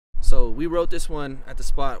So we wrote this one at the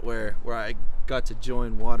spot where I got to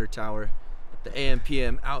join Water Tower at the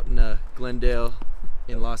AM/PM out in Glendale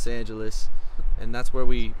in Los Angeles, and that's where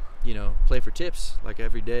we, you know, play for tips like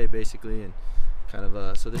every day basically, and kind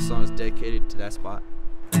of so this song is dedicated to that spot.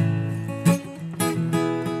 I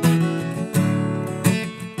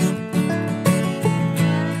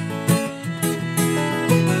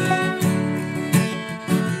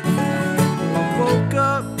woke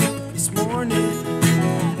up this morning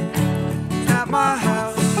at my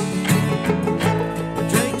house,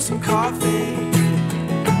 drank some coffee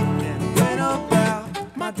and went about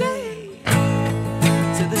my day.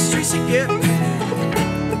 To the streets to get paid.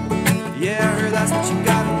 Yeah, I heard that's what you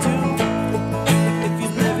gotta do if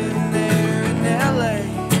you're living there in LA.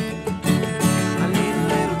 I need a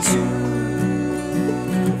little 2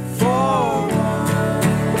 for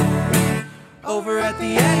 1 over at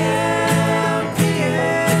the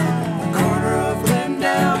AM/PM corner of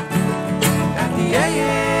Glendale. At the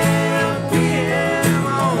AM/PM, I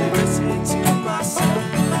only listen to myself.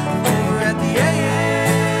 Over at the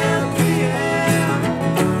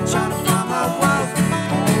AM/PM, trying to find my wealth.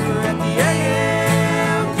 Over at the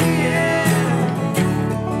AM/PM,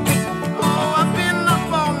 oh, I've been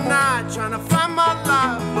up all night trying to find my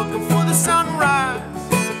life, looking for the sunrise.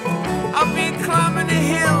 I've been climbing the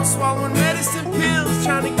hills, swallowing medicine pills,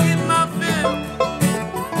 trying to get my fill.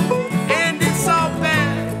 And it's all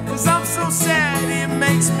bad, 'cause I'm so sad, it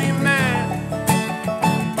makes me mad.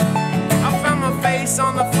 I found my face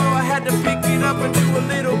on the floor, I had to pick it up and do a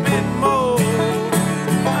little bit more. I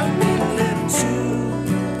need a little 2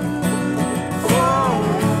 for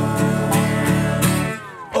 1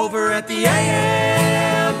 over at the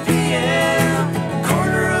AM/PM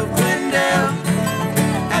corner of Glendale.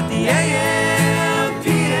 At the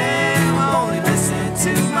AM/PM, I only listen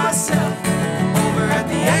to myself. Over at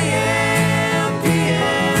the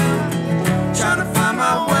AM/PM, trying to find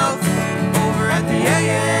my wealth. Over at the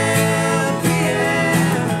AM/PM.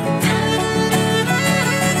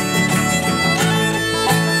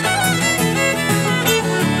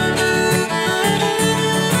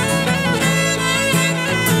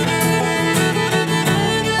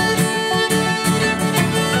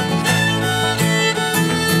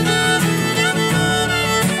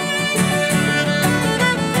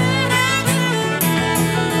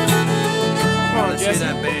 Let's hear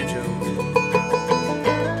that banjo.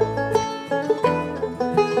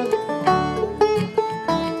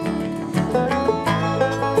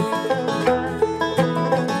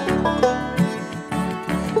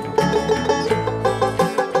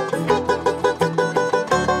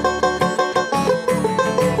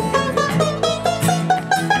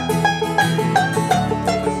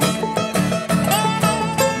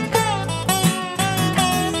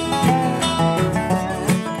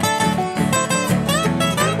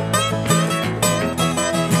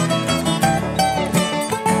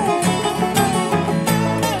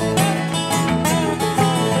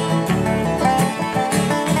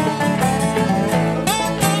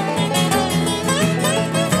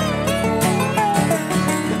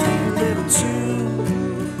 Little 2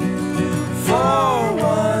 for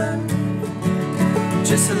 1,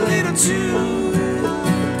 just a little 2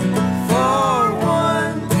 for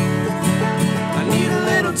 1. I need a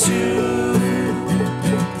little 2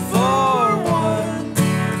 for 1,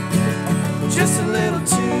 just a little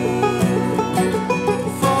 2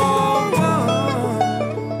 for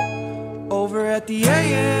 1 over at the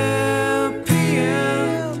AM/PM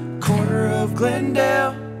corner of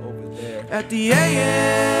Glendale. At the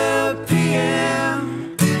AM/PM,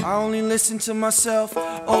 I only listen to myself.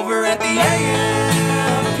 Over at the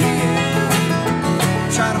AM/PM,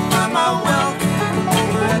 trying to find my wealth.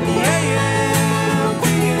 Over at the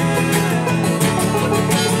AM/PM,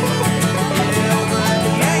 yeah, over at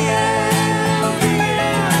the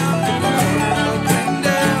AM/PM,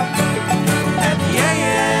 Glendale. At the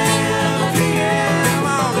AM/PM, I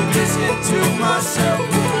only listen to myself.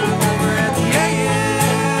 Over at the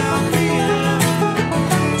AM/PM,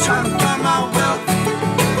 trying to find my wealth.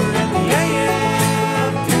 Over at the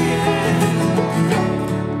AM/PM.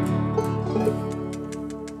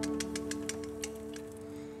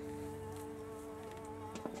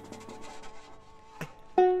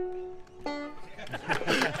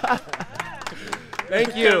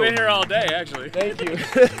 Thank you. I've been here all day, actually. Thank you.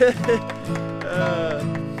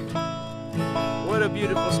 What a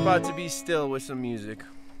beautiful spot to be still with some music.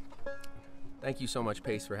 Thank you so much,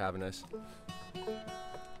 Pace, for having us.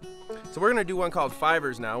 So we're gonna do one called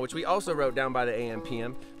Fivers now, which we also wrote down by the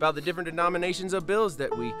AM/PM, about the different denominations of bills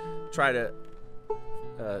that we try to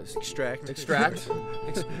Extract. Extract.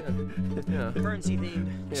 Yeah. Currency themed.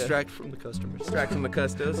 Yeah. Extract from the customers. Extract from the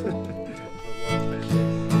custos.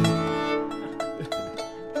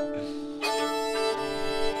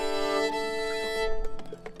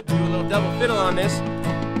 Do a little double fiddle on this.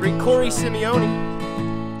 Great Corey Simeone.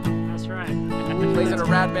 That's right. He plays in a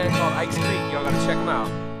rad band called Ike's Creek. Y'all gotta check him out.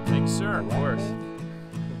 Thanks, sir. Of course.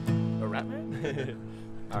 A rap band?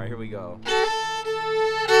 All right, here we go.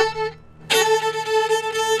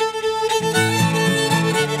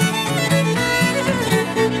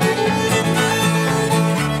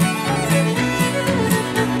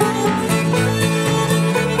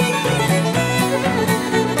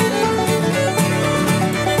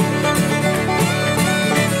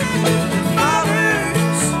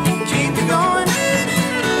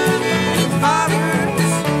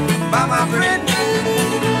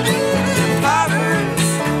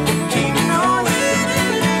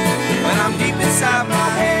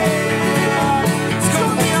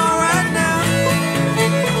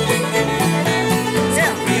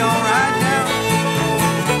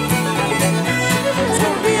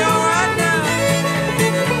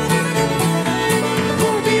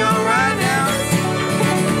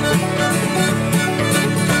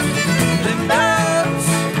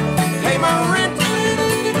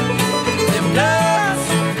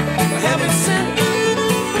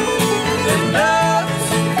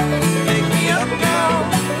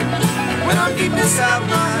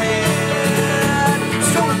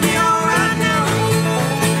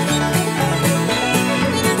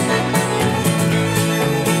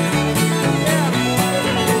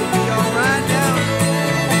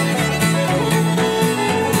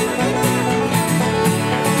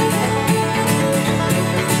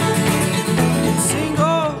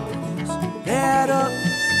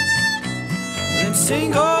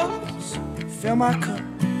 Singles fill my cup.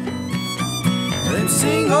 Them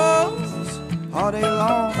singles all day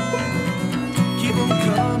long. Keep them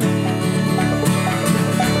coming.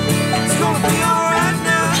 It's gonna be alright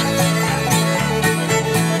now.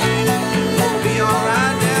 Gonna be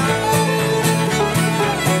alright now.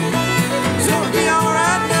 It's gonna be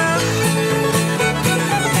alright now.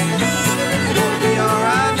 Gonna be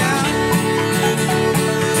alright now.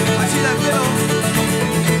 I see that fiddle.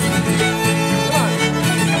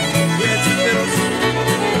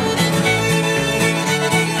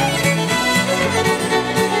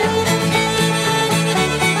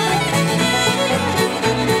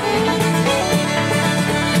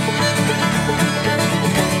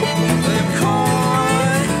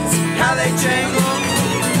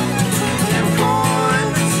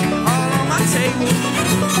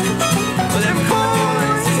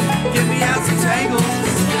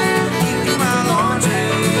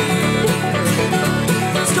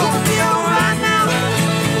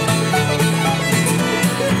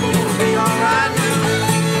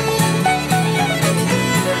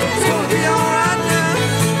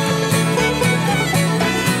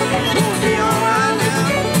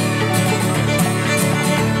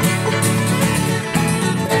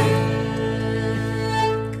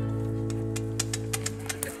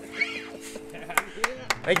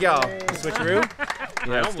 Thank y'all. Switcheroo.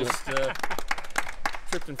 I almost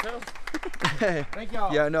tripped and fell. Thank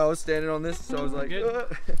y'all. Yeah, no, I was standing on this, so I was like,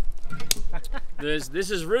 This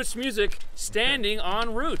is Roots music, standing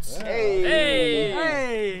on roots. Hey. Hey.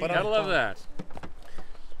 Hey. Gotta love that.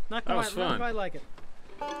 Not That was quite, not fun. quite like it.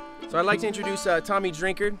 So I'd like to introduce Tommy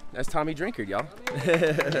Drinkard. That's Tommy Drinkard, y'all.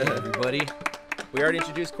 everybody. We already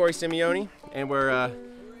introduced Corey Simeone, and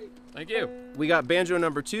Thank you. we got banjo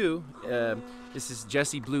number 2. This is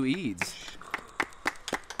Jesse Blue Eads.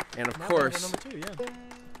 And of course, Number 2, yeah.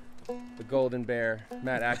 the Golden Bear,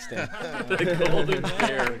 Matt Axton. The Golden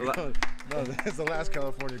Bear. No, that's the last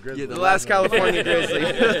California Grizzly. The last California Grizzly.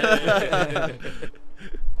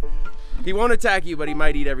 He won't attack you, but he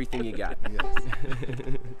might eat everything you got.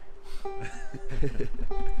 You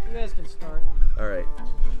guys can start. All right.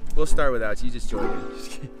 We'll start without you. Just join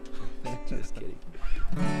in. Just kidding.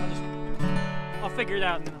 I'll figure it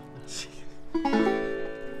out.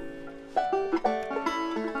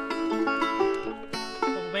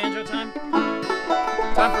 Double banjo time?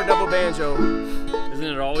 Time for double banjo. Isn't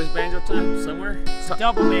it always banjo time somewhere?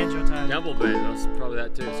 Double banjo time. Double banjo. It's probably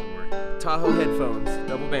that too somewhere. Tahoe headphones.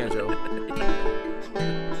 Double banjo.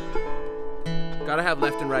 Gotta have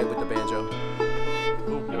left and right with the banjo.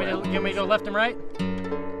 You want me to go left and right?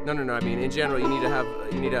 No. I mean, in general, you need to have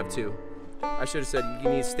 2. I should have said you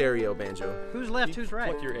need stereo banjo. Who's left? Who's right?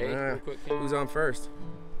 Click your A real quick. Who's on first?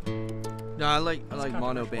 No, I like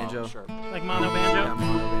mono banjo. Like mono banjo? Yeah,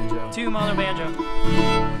 mono banjo. 2 mono banjo.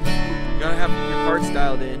 You gotta have your parts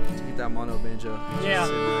dialed in to get that mono banjo.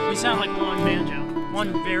 Yeah, we sound like one banjo.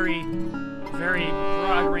 One very, very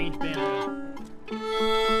broad range banjo.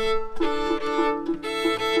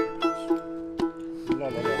 La,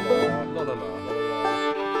 la, la, la. La, la, la, la,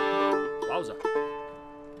 la. Wowza.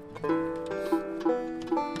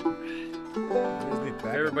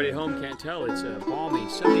 Everybody at home can't tell. It's balmy,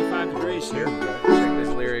 75 degrees here. Check this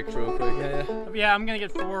lyric real quick. Yeah, I'm gonna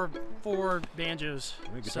get four banjos.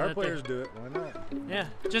 I mean, so guitar that players do it. Why not? Yeah,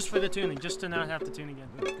 just for the tuning, just to not have to tune again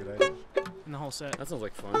Good idea. in the whole set. That sounds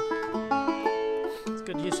like fun. It's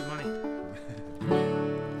good use of money.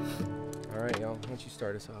 All right, y'all. Why don't you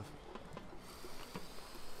start us off?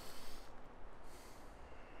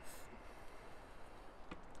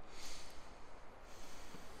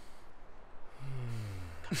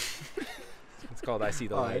 It's called I See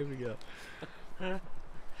the Light. Here we go.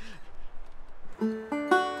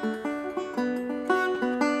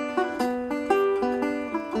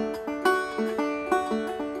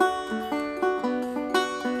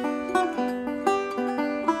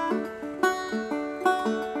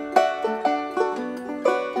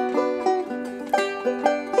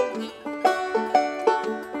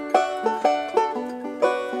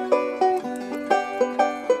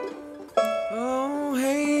 Oh,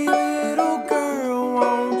 hey, little girl,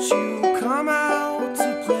 won't you come out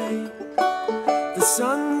to play? The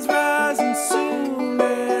sun's rising soon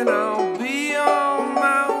and I'll be on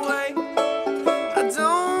my way. I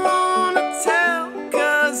don't wanna tell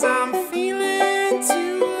 'cause I'm feeling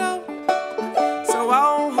too low. So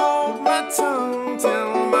I'll hold my tongue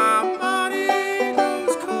till my body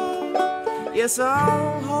grows cold. Yes,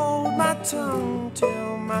 I'll hold my tongue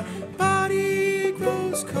till my body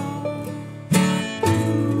grows cold.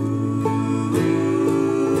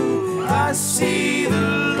 I see the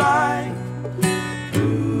light.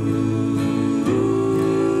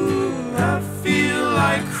 I feel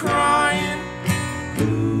like crying.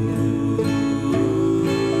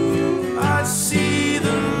 I see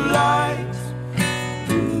the light.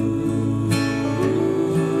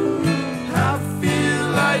 I feel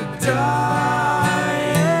like dying.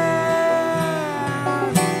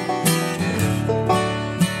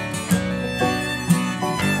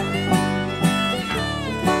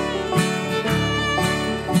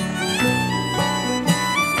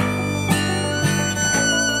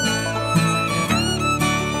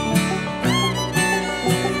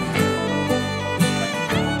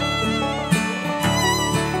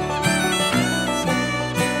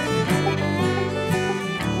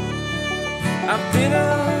 I've been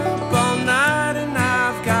up all night and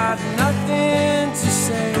I've got nothing to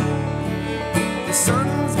say. The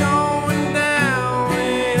sun's going down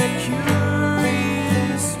in a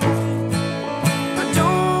curious way. I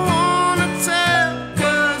don't wanna tell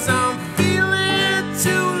 'cause I'm feeling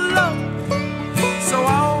too low. So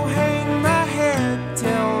I'll hang my head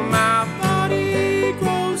till my body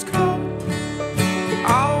grows cold.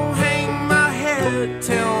 I'll hang my head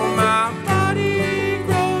till my body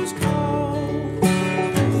grows cold.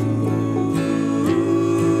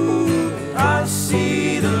 I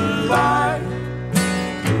see the light.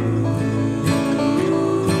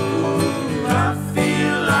 I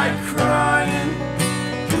feel like crying.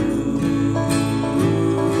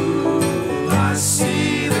 I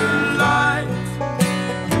see the light.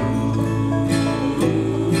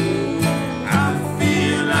 I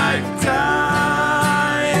feel like dying.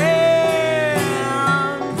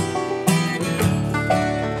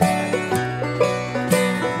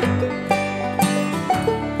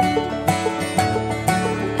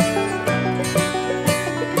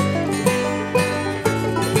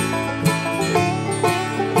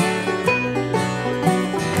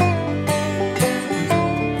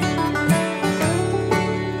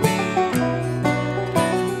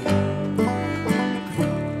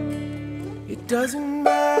 It doesn't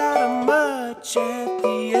matter much at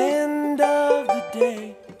the end of the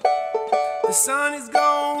day. The sun is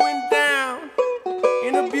going down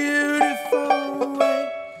in a beautiful way.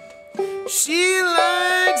 She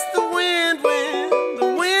likes the wind when the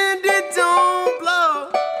wind it don't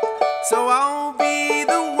blow. So I'll be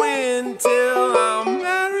the wind till I'm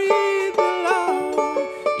married below.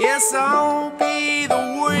 Yes, I'll be the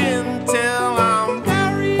wind till I'm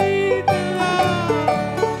married below.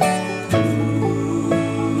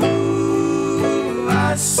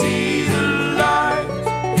 I see the light.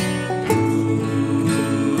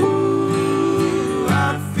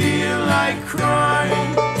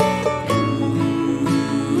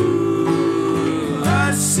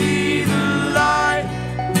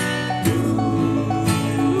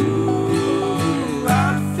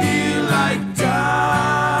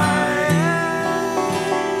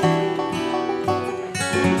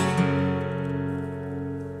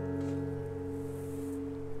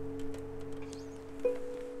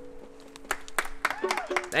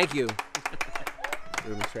 Thank you.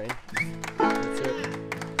 Ruben Train. That's it.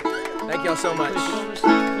 Thank y'all so much. No,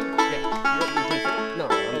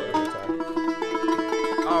 I'm sorry.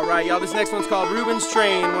 All right, y'all. This next one's called Ruben's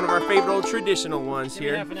Train, one of our favorite old traditional ones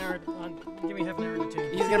here. Give me half an hour to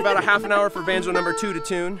tune. He's got about a half an hour for banjo number 2 to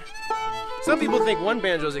tune. Some people think one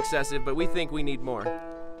banjo is excessive, but we think we need more.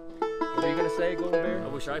 What are you gonna say, Golden Bear? I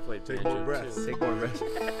wish I played Take banjo more breaths. too. Take more breaths.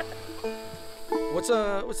 What's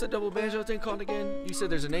the double banjo thing called again? You said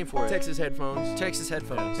there's a name for it. Texas headphones. Texas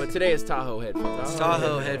headphones. But today is Tahoe headphones.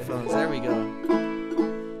 Tahoe headphones. There we go.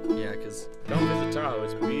 Yeah, cause Don't visit Tahoe.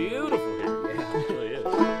 It's beautiful here. Yeah. It really is. The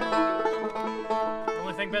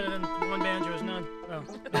only thing better than one banjo is none. Oh,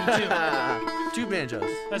 two. two banjos.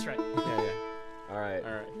 That's right. Yeah. All right.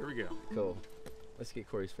 All right, here we go. Cool. Let's get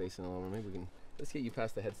Corey's face in a little. Maybe we can. Let's get you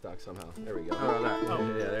past the headstock somehow. There we go. Oh, that.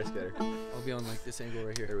 Yeah, there's better. I'll be on like this angle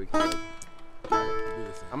right There here. we go.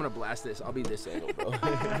 I'm gonna blast this. I'll be this angle, bro.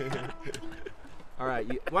 All right.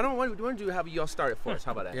 Why don't we want to do? Have y'all start it for us?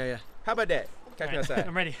 How about that? Yeah. How about that? Catch me outside.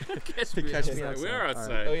 I'm ready. Catch me outside. We are All right.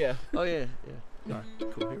 outside. Oh yeah. Oh yeah. All right,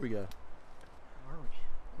 cool. Here we go. Are we?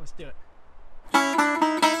 Let's do it.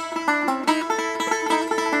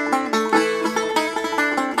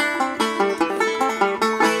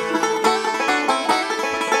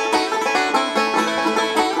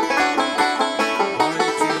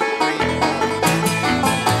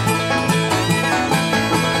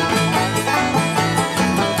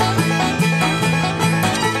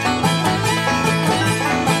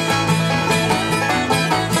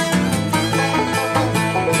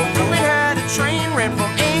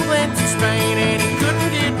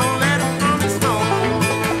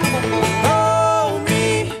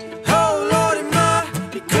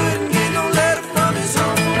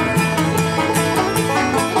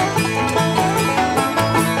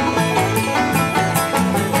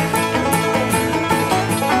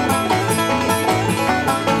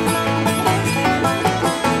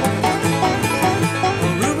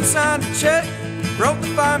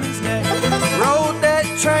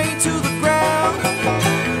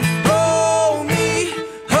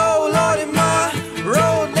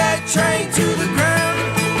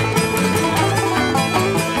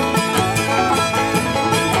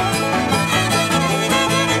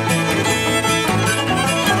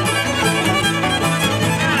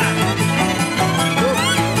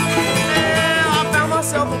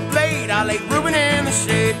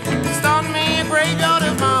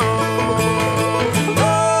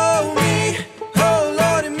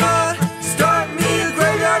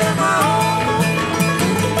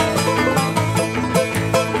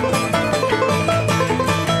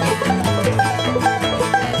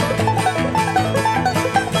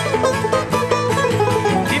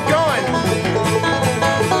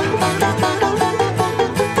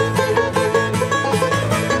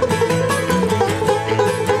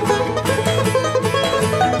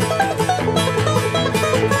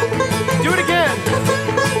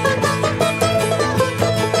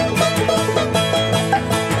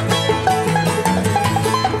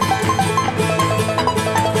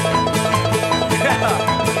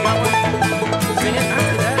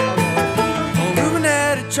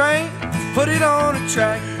 put it on a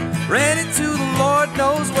track, ran it to the Lord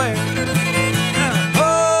knows where.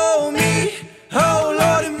 Oh me, oh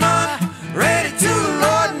Lordy my, ran it to the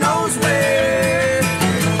Lord knows where.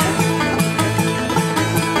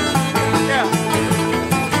 Yeah.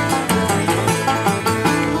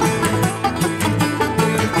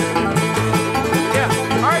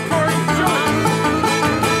 Yeah. All right, Corey, show it.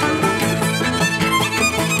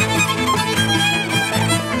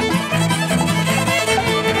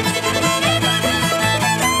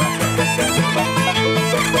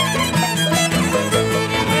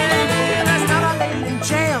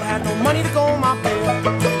 Money to go on my bill.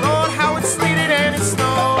 Lord, how it sleeted and it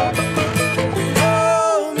snowed.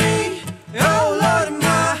 Oh me, oh Lord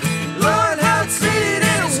my, Lord, how it sleeted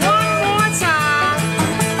and it snowed. One more time.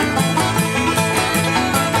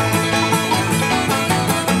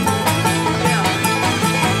 Yeah.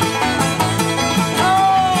 Oh.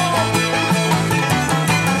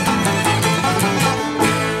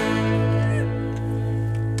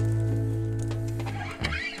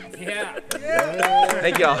 Yeah.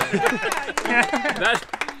 Thank y'all.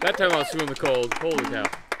 That time I was feeling the cold. Holy cow.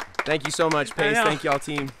 Thank you so much, Pace. know. Thank y'all,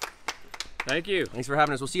 team. Thank you. Thanks for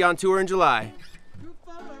having us. We'll see you on tour in July.